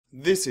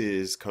This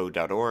is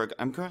Code.org.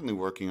 I'm currently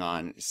working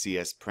on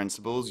CS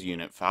Principles,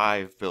 Unit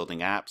 5, Building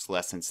Apps,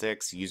 Lesson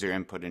 6, User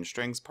Input and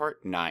Strings,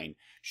 Part 9,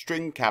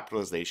 String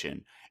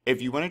Capitalization.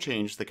 If you want to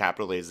change the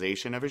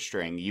capitalization of a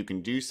string, you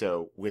can do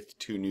so with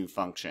two new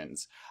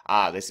functions.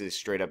 This is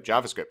straight up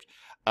JavaScript.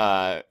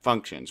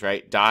 Functions,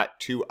 right? Dot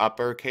to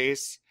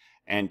uppercase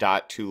and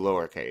dot to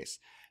lowercase.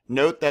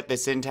 Note that the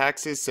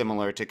syntax is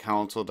similar to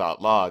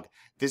console.log.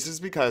 This is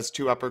because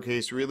to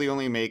uppercase really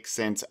only makes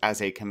sense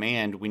as a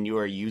command when you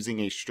are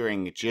using a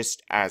string,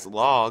 just as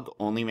log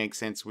only makes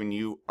sense when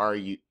you are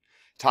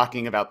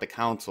talking about the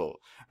console,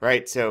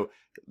 right? So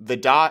the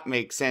dot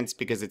makes sense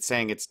because it's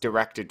saying it's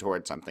directed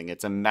towards something.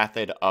 It's a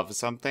method of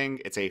something.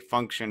 It's a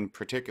function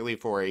particularly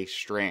for a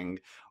string,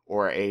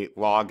 or a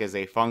log is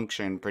a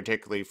function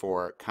particularly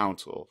for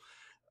console.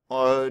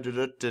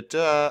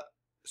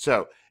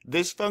 So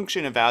this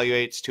function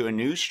evaluates to a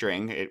new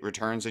string. It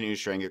returns a new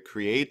string. It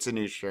creates a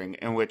new string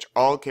in which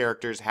all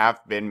characters have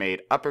been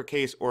made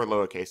uppercase or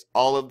lowercase.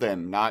 All of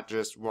them, not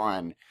just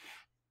one.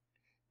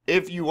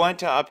 If you want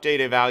to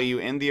update a value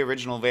in the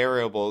original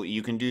variable,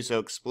 you can do so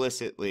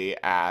explicitly,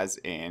 as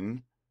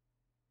in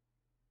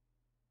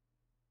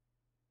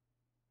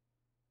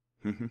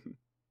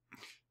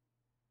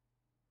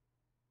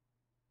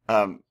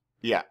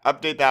yeah,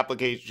 update the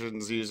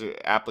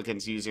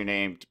applicant's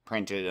username to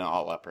print it in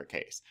all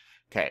uppercase.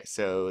 Okay,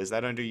 so is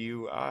that under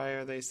UI,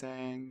 are they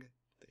saying?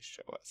 They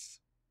show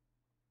us.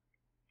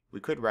 We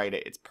could write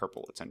it, it's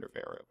purple, it's under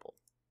variable.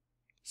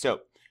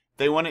 So,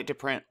 they want it to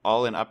print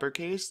all in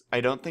uppercase. I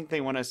don't think they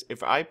want us,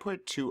 if I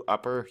put to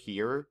upper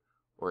here,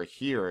 or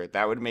here,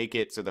 that would make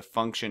it so the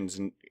functions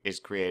is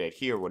created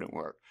here wouldn't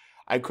work.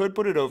 I could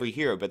put it over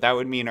here, but that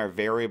would mean our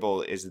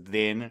variable is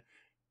then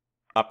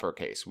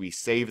uppercase. We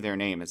save their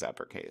name as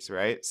uppercase,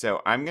 right?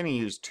 So I'm going to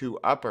use to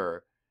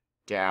upper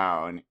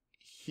down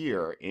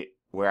here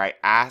where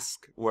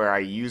I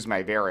use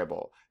my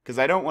variable, because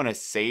I don't want to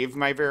save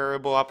my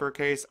variable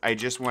uppercase. I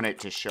just want it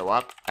to show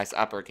up as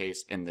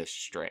uppercase in this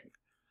string.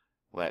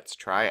 Let's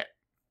try it.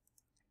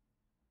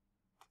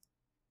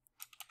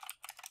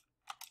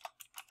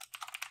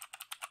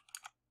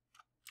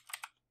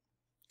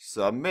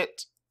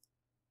 Submit.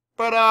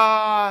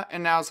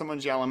 And now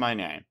someone's yelling my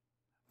name.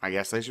 I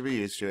guess I should be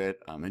used to it.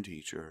 I'm a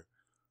teacher.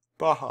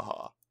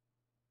 Bahaha.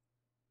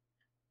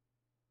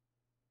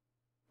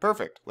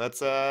 Perfect. Let's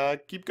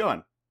keep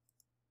going.